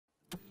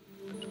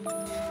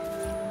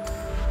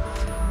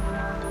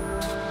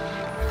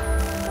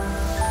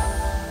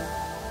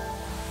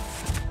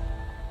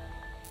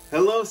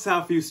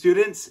Hello, SVUE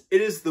students. It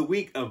is the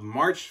week of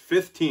March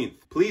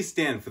 15th. Please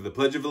stand for the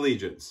Pledge of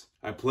Allegiance.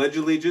 I pledge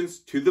allegiance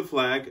to the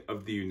flag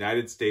of the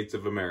United States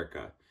of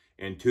America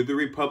and to the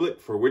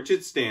republic for which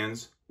it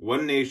stands,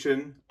 one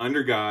nation,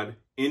 under God,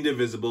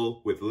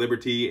 indivisible, with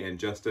liberty and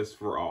justice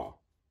for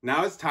all.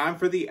 Now it's time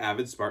for the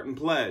Avid Spartan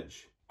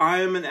Pledge. I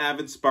am an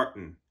avid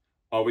Spartan,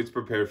 always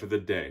prepared for the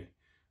day.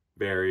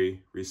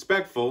 Very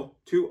respectful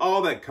to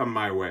all that come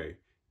my way.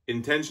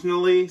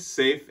 Intentionally,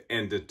 safe,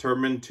 and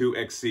determined to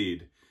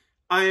exceed.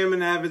 I am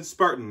an avid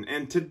Spartan,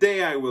 and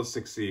today I will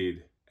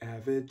succeed.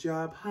 Avid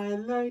Job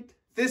Highlight.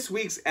 This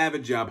week's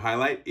Avid Job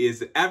Highlight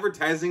is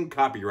Advertising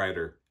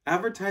Copywriter.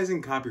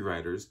 Advertising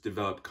copywriters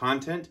develop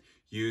content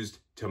used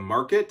to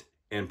market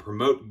and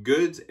promote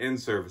goods and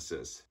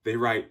services. They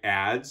write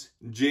ads,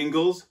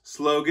 jingles,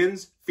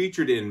 slogans,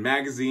 featured in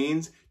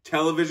magazines,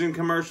 television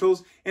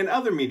commercials, and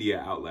other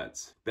media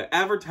outlets. The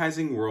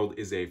advertising world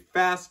is a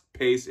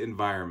fast-paced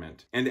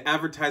environment, and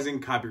advertising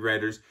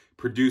copywriters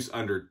produce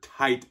under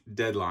tight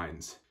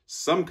deadlines.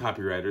 Some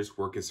copywriters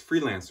work as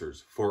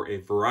freelancers for a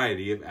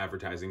variety of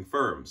advertising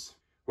firms,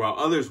 while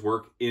others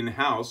work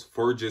in-house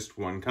for just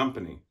one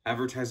company.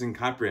 Advertising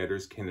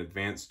copywriters can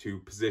advance to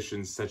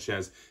positions such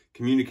as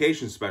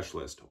communication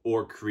specialist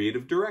or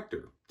creative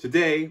director.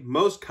 Today,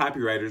 most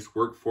copywriters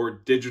work for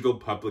digital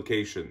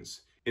publications,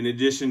 in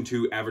addition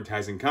to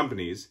advertising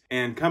companies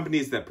and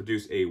companies that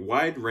produce a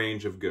wide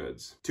range of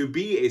goods. To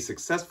be a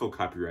successful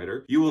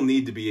copywriter, you will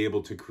need to be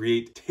able to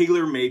create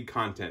tailor-made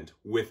content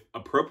with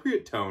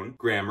appropriate tone,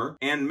 grammar,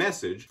 and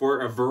message for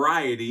a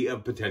variety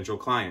of potential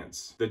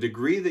clients. The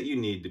degree that you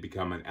need to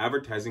become an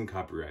advertising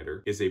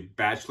copywriter is a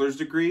bachelor's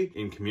degree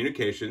in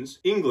communications,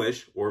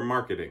 English, or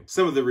marketing.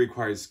 Some of the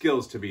required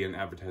skills to be an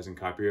advertising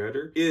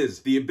copywriter is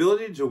the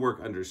ability to work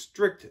under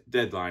strict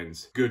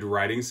deadlines, good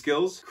writing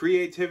skills,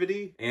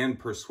 creativity, and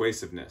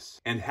persuasiveness.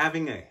 And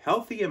having a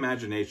healthy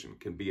imagination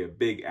can be a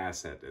big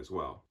asset as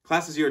well.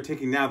 Classes you are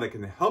taking now that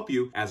can help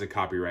you as a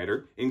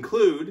copywriter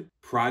include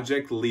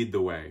Project Lead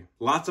the Way.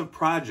 Lots of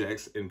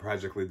projects in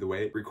Project Lead the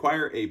Way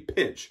require a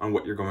pitch on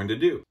what you're going to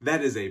do.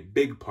 That is a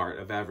big part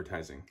of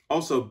advertising.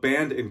 Also,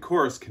 band and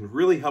chorus can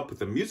really help with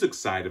the music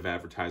side of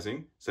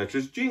advertising, such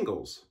as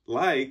jingles,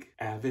 like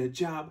Avid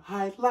Job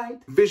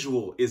Highlight.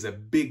 Visual is a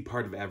big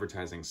part of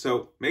advertising,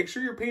 so make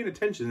sure you're paying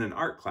attention in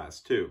art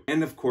class too.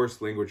 And of course,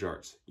 language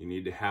arts. You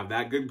need to have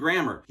that good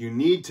grammar. You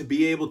need to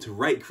be able to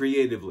write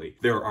creatively.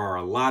 There are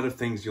a lot of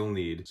things you'll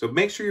need, so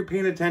make sure you're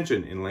paying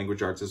attention in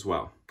language arts as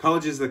well.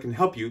 Colleges that can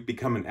help you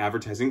become an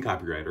advertising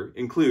copywriter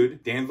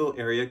include Danville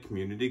Area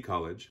Community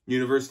College,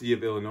 University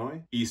of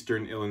Illinois,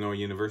 Eastern Illinois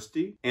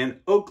University, and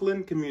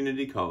Oakland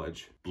Community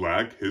College.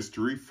 Black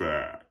History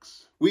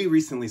Facts. We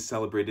recently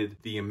celebrated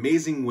the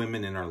amazing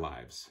women in our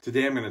lives.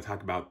 Today I'm going to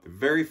talk about the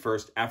very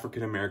first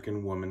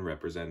African-American woman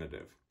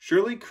representative.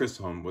 Shirley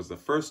Chisholm was the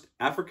first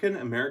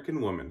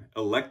African-American woman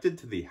elected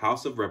to the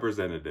House of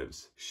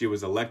Representatives. She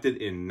was elected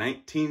in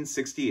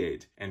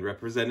 1968 and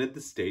represented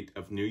the state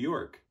of New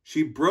York.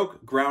 She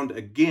broke ground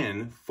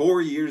again 4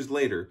 years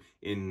later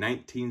in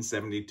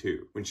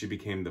 1972, when she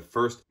became the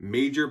first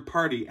major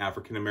party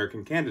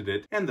African-American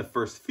candidate and the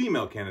first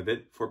female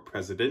candidate for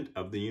President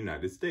of the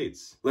United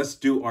States. Let's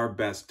do our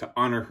best to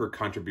honor her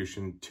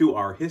contribution to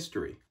our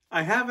history.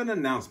 I have an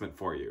announcement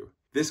for you.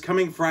 This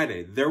coming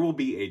Friday, there will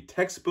be a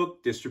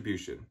textbook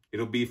distribution.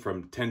 It'll be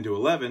from 10 to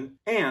 11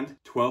 and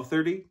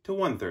 12:30 to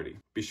 1:30.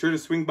 Be sure to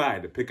swing by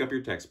to pick up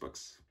your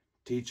textbooks.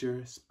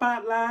 Teacher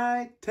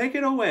Spotlight, take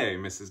it away,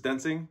 Mrs.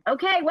 Densing.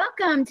 Okay,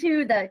 welcome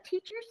to the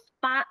Teacher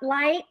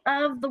Spotlight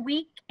of the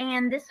week.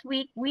 And this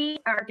week we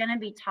are going to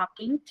be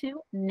talking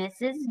to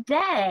Mrs.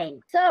 Day.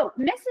 So,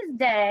 Mrs.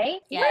 Day,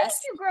 Yes. Where did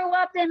you grow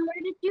up and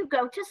where did you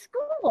go to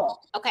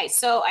school? Okay,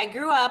 so I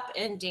grew up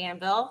in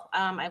Danville.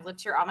 I've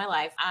lived here all my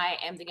life. I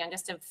am the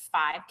youngest of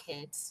 5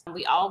 kids.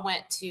 We all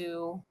went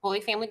to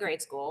Holy Family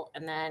Grade School,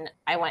 and then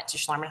I went to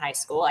Schlarman High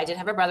School. I did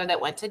have a brother that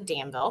went to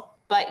Danville,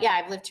 but yeah,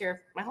 I've lived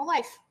here my whole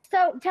life.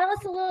 So, tell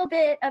us a little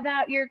bit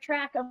about your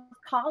track of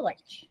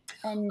college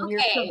and your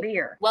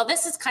career. Well,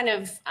 this is kind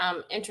of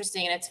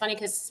interesting, and it's funny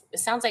because it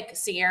sounds like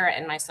Sierra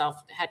and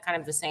myself had kind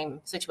of the same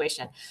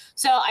situation.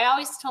 So I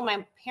always told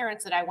my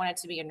parents that I wanted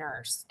to be a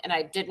nurse, and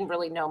I didn't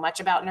really know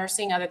much about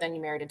nursing other than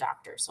you married a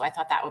doctor. So I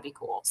thought that would be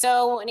cool.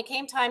 So when it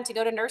came time to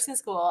go to nursing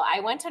school, I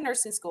went to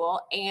nursing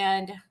school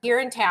and here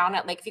in town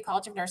at Lakeview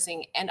College of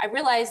Nursing, and I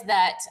realized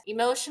that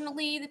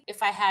emotionally,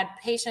 if I had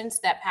patients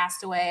that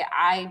passed away,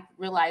 I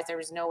realized there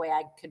was no way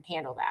I could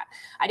handle that.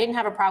 I didn't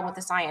have a problem with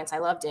the science. I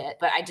loved it,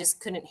 but I just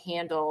couldn't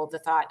handle the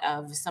thought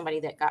of somebody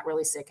that got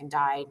really sick and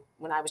died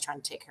when I was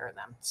trying to take care of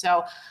them.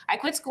 So I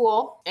quit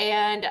school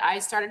and I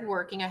started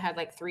working. I had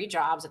like 3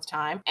 jobs at the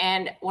time.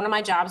 And one of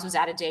my jobs was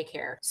at a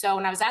daycare. So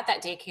when I was at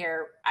that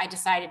daycare, I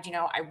decided,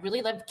 I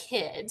really loved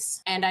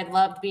kids and I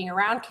loved being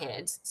around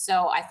kids.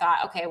 So I thought,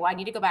 okay, well, I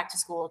need to go back to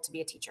school to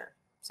be a teacher.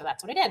 So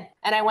that's what I did.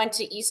 And I went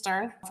to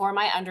Eastern for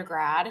my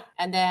undergrad.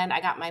 And then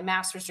I got my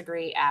master's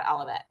degree at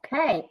Olivet.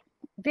 Okay.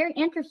 Very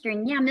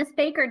interesting. Yeah, Miss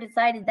Baker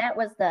decided that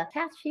was the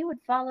path she would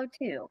follow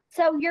too.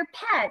 So your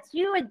pets,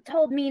 you had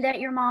told me that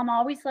your mom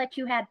always let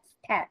you have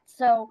pets.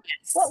 So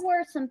Yes. what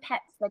were some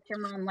pets that your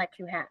mom let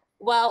you have?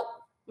 Well,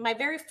 my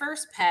very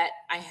first pet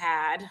I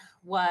had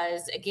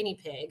was a guinea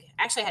pig.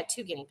 Actually, I had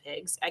 2 guinea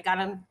pigs. I got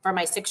them from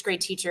my 6th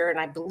grade teacher, and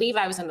I believe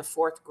I was in the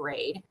 4th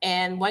grade.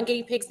 And one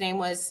guinea pig's name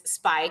was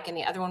Spike, and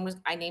the other one was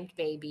I named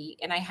Baby.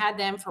 And I had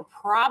them for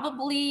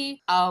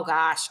probably, oh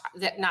gosh,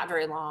 not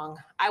very long.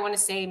 I want to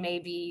say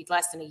maybe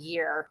less than a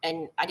year.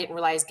 And I didn't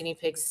realize guinea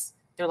pigs,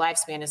 their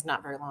lifespan is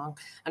not very long,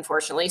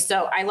 unfortunately.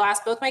 So I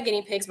lost both my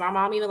guinea pigs. My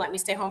mom even let me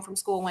stay home from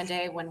school one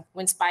day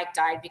when Spike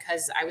died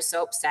because I was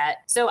so upset.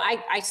 So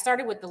I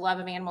started with the love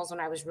of animals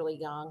when I was really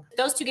young.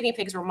 Those 2 guinea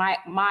pigs were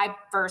my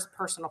first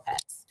personal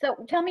pets. So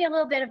tell me a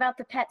little bit about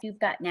the pets you've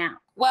got now.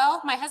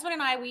 Well, my husband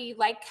and I, we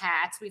like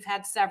cats. We've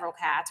had several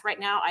cats. Right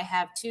now, I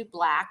have 2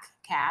 black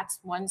cats.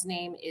 One's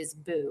name is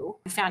Boo.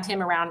 We found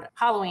him around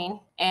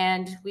Halloween,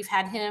 and we've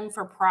had him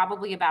for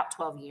probably about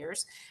 12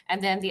 years.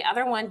 And then the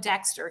other one,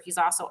 Dexter, he's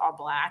also all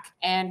black.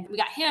 And we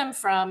got him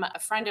from a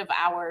friend of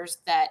ours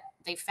that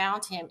they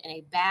found him in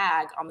a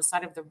bag on the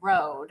side of the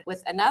road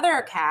with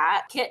another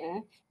cat,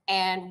 Kitten,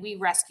 and we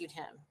rescued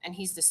him. And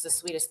he's just the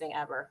sweetest thing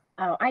ever.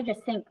 Oh, I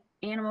just think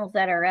animals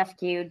that are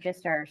rescued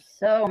just are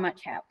so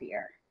much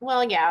happier.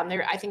 Well, yeah, and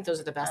I think those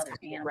are the best Other to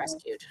get animals.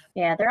 rescued.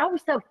 Yeah, they're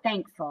always so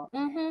thankful.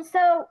 Mm-hmm.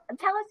 So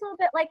tell us a little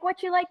bit like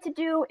what you like to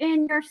do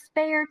in your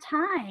spare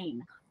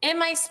time. In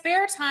my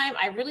spare time,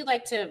 I really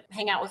like to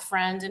hang out with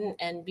friends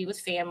and be with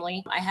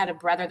family. I had a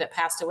brother that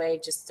passed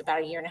away just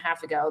about a year and a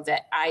half ago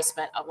that I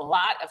spent a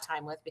lot of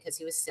time with because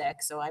he was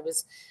sick. So I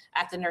was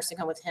at the nursing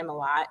home with him a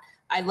lot.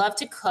 I love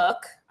to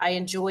cook. I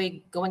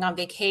enjoy going on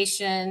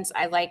vacations.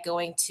 I like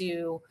going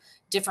to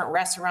different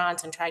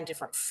restaurants and trying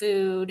different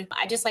food.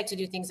 I just like to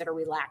do things that are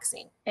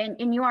relaxing.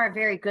 And you are a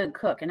very good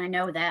cook, and I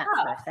know that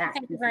for a fact.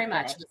 Thank you very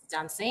much, Ms.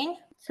 Dunsing.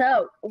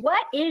 So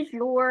what is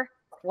your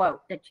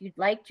quote that you'd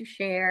like to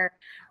share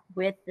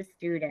with the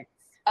students?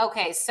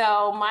 Okay,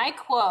 so my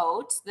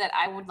quote that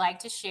I would like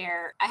to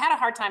share, I had a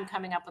hard time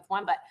coming up with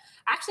one, but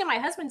actually my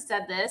husband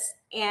said this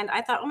and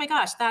I thought, oh my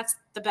gosh, that's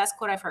the best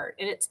quote I've heard.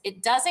 And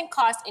it doesn't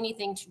cost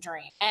anything to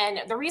dream.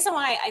 And the reason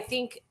why I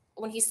think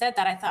when he said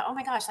that, I thought, oh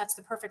my gosh, that's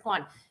the perfect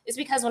one, is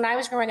because when I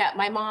was growing up,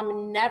 my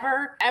mom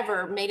never,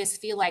 ever made us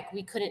feel like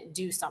we couldn't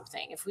do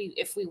something. If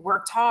we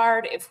worked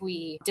hard, if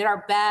we did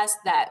our best,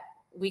 that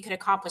we could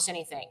accomplish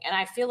anything. And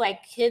I feel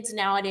like kids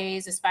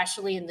nowadays,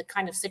 especially in the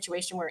kind of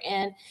situation we're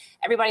in,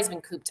 everybody's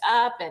been cooped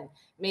up and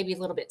maybe a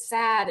little bit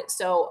sad.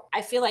 So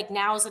I feel like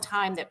now is the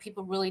time that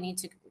people really need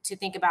to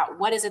think about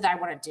what is it that I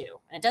want to do.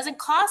 And it doesn't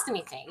cost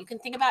anything. You can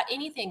think about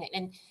anything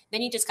and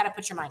then you just got to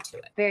put your mind to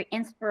it. Very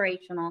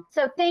inspirational.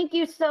 So thank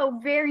you so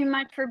very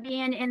much for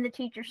being in the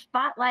teacher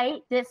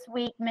spotlight this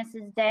week,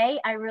 Mrs. Day.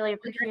 I really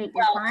appreciate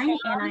your time,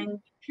 and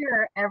I'm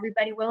sure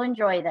everybody will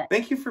enjoy this.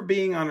 Thank you for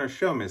being on our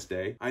show, Miss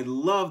Day. I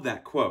love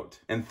that quote.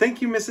 And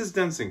thank you, Mrs.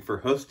 Dunsing, for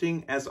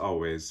hosting as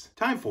always.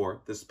 Time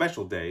for the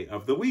special day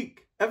of the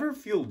week. Ever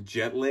feel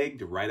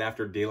jet-lagged right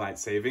after daylight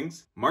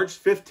savings?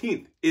 March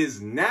 15th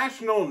is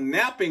National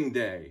Napping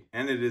Day,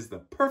 and it is the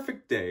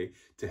perfect day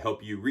to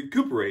help you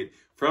recuperate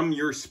from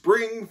your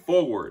spring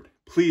forward.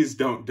 Please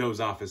don't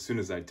doze off as soon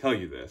as I tell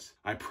you this.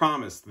 I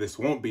promise this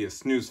won't be a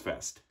snooze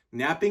fest.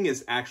 Napping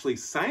is actually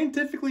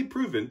scientifically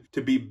proven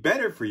to be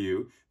better for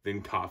you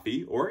than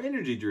coffee or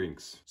energy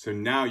drinks. So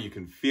now you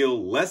can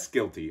feel less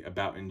guilty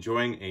about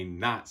enjoying a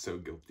not so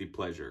guilty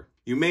pleasure.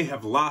 You may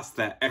have lost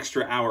that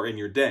extra hour in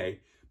your day,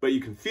 but you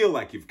can feel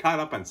like you've caught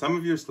up on some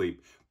of your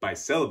sleep by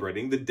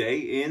celebrating the day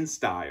in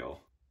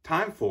style.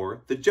 Time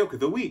for the joke of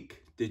the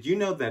week. Did you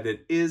know that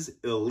it is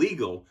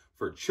illegal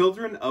for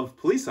children of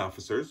police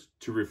officers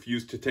to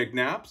refuse to take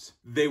naps?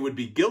 They would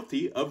be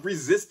guilty of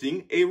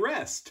resisting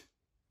arrest.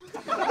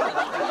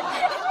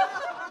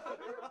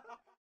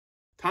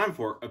 Time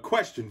for a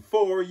question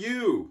for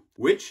you.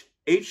 Which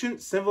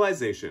ancient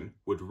civilization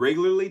would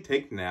regularly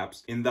take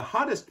naps in the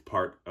hottest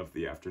part of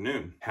the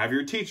afternoon? Have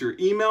your teacher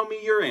email me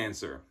your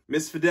answer.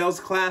 Miss Fidel's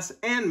class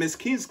and Miss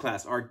Keen's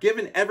class are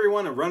giving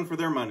everyone a run for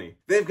their money.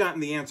 They've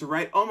gotten the answer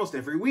right almost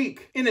every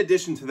week. In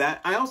addition to that,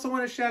 I also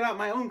want to shout out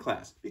my own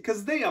class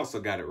because they also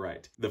got it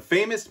right. The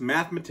famous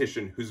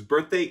mathematician whose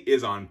birthday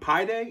is on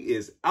Pi Day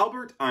is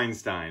Albert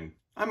Einstein.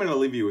 I'm going to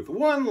leave you with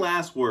one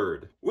last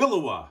word.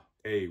 Willowa.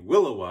 A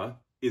willowa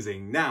is a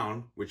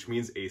noun which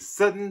means a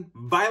sudden,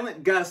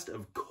 violent gust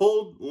of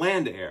cold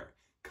land air,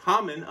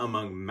 common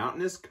among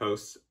mountainous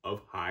coasts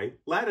of high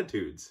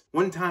latitudes.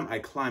 One time I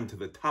climbed to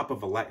the top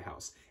of a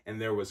lighthouse, and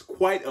there was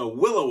quite a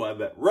willowa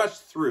that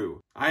rushed through.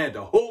 I had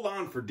to hold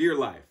on for dear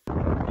life.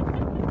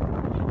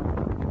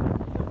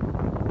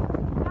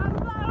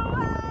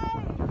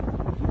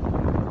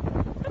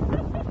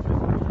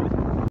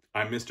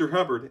 I'm Mr.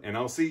 Hubbard, and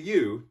I'll see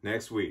you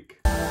next week.